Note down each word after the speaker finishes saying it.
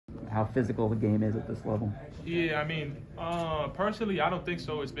how physical the game is at this level? Yeah, I mean, personally, I don't think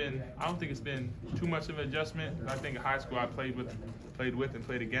so. I don't think it's been too much of an adjustment. I think in high school I played with and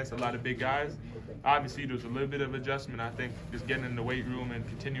played against a lot of big guys. Obviously, there was a little bit of adjustment. I think just getting in the weight room and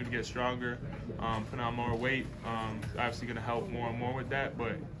continuing to get stronger, putting on more weight, obviously going to help more and more with that,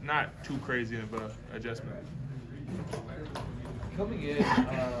 but not too crazy of an adjustment. Coming in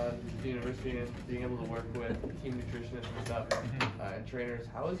to the university and being able to work with team nutritionists and stuff, and trainers,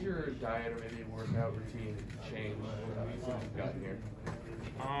 how has your diet or maybe workout routine changed since you've gotten here?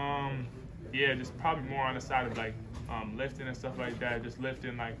 Yeah, just probably more on the side of like lifting and stuff like that. Just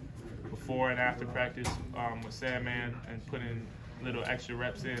lifting like before and after practice with Sandman, and putting little extra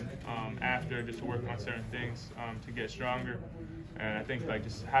reps in after, just to work on certain things to get stronger. And I think like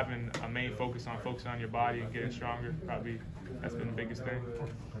just having a main focusing on your body and getting stronger, probably that's been the biggest thing.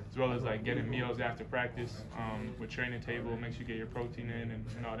 As well as like getting meals after practice with training table, make sure you get your protein in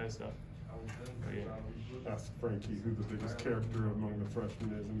and all that stuff. But, yeah. Asked Frankie who the biggest character among the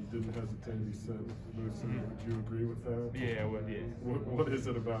freshmen is, and he didn't hesitate. He said, "Lewis, would you agree with that?" Yeah, well, yeah. What is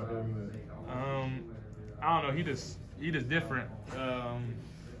it about him that? I don't know. He just different. I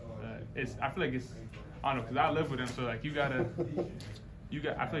feel like it's, I don't know, because I live with him, so like I feel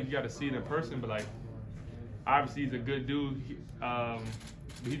like you gotta see it in person, but like obviously he's a good dude.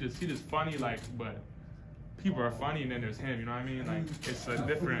 He just funny, like, but people are funny and then there's him, you know what I mean? Like it's hard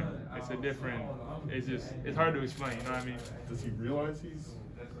to explain, you know what I mean? Does he realize he's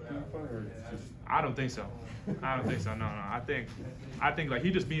funny, or it's just? I don't think so. No. I think like he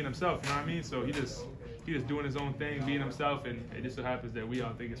just being himself, you know what I mean? So he just doing his own thing, being himself, and it just so happens that we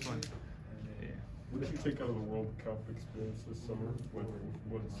all think it's funny. What did you take out of the World Cup experience this summer?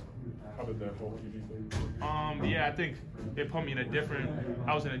 How did that help you, do you think? Yeah, I think it put me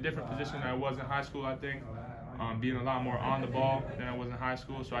I was in a different position than I was in high school, I think. Being a lot more on the ball than I was in high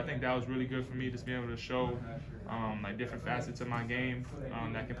school. So I think that was really good for me, just being able to show like different facets of my game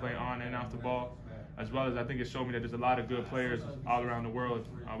that I can play on and off the ball. As well as I think it showed me that there's a lot of good players all around the world.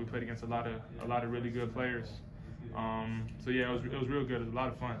 We played against a lot of really good players. So yeah, it was real good. It was a lot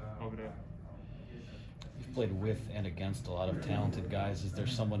of fun over there. You've played with and against a lot of talented guys. Is there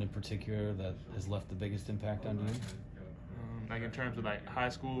someone in particular that has left the biggest impact on you? Like in terms of like high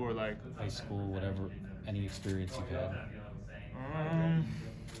school or like? High school, whatever, any experience you've had.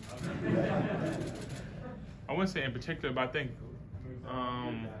 I wouldn't say in particular, but I think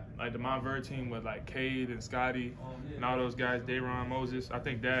like the Mount Verde team with like Cade and Scotty and all those guys, Dayron, Moses, I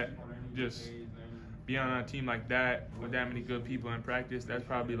think that just being on a team like that with that many good people in practice, that's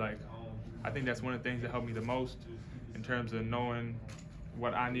probably like, I think that's one of the things that helped me the most in terms of knowing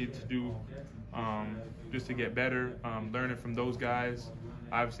what I needed to do just to get better, learning from those guys,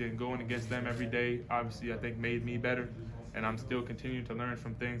 obviously, and going against them every day, obviously, I think made me better, and I'm still continuing to learn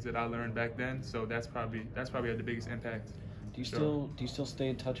from things that I learned back then, so that's probably had the biggest impact. Do you still stay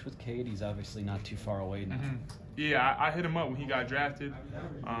in touch with Cade? He's obviously not too far away now. Yeah, I hit him up when he got drafted,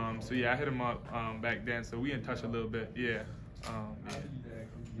 so yeah, I hit him up back then, so we in touch a little bit, yeah.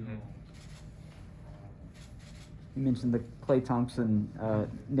 You mentioned the Klay Thompson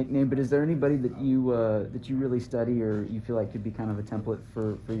nickname, but is there anybody that you really study or you feel like could be kind of a template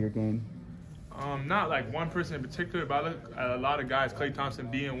for your game? Not like one person in particular, but I look at a lot of guys, Klay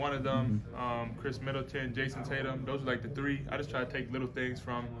Thompson being one of them, Chris Middleton, Jason Tatum, those are like the three. I just try to take little things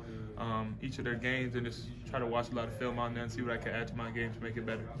from each of their games and just try to watch a lot of film on there and see what I can add to my game to make it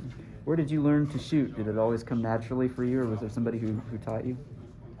better. Where did you learn to shoot? Did it always come naturally for you, or was there somebody who taught you?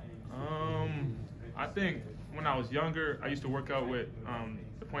 I think when I was younger, I used to work out with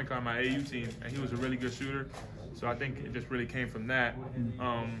the point guard on my AU team, and he was a really good shooter. So I think it just really came from that.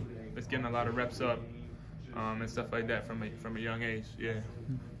 It's getting a lot of reps up and stuff like that from a young age. Yeah.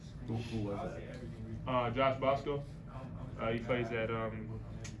 Who was that? Josh Bosco. He plays at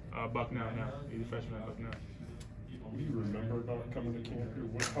Bucknell now. He's a freshman at Bucknell. Do you remember about coming to camp here?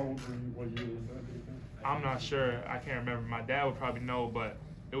 How old were you? What year was that? Do you think? I'm not sure. I can't remember. My dad would probably know, but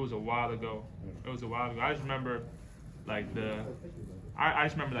it was a while ago. I just remember like I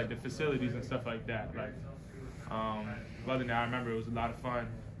just remember like the facilities and stuff like that. Like other than that, I remember it was a lot of fun,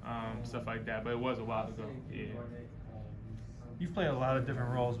 stuff like that. But it was a while ago. Yeah. You've played a lot of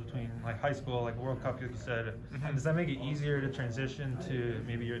different roles between like high school, like World Cup, like you said. Does that make it easier to transition to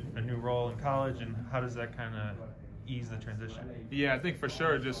maybe a new role in college, and how does that kind of ease the transition? Yeah, I think for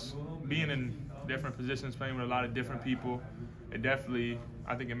sure, just being in different positions, playing with a lot of different people, it definitely,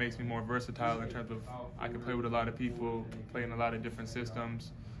 I think it makes me more versatile in terms of I can play with a lot of people, play in a lot of different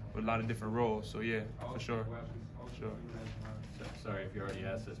systems, with a lot of different roles. So yeah, for sure. Sorry if you already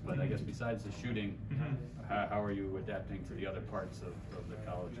asked this, but I guess besides the shooting, how are you adapting to the other parts of the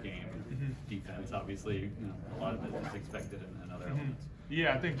college game? defense. Obviously, you know, a lot of it is expected in other elements.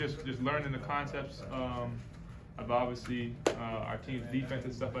 Yeah, I think just learning the concepts of obviously our team's defense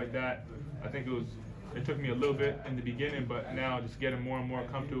and stuff like that. I think it took me a little bit in the beginning, but now just getting more and more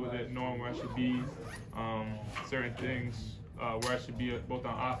comfortable with it, knowing where I should be, certain things where I should be both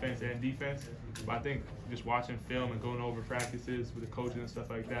on offense and defense. But I think just watching film and going over practices with the coaches and stuff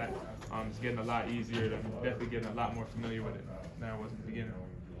like that, it's getting a lot easier. I'm definitely getting a lot more familiar with it than I was at the beginning.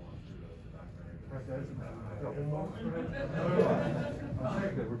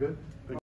 We're good.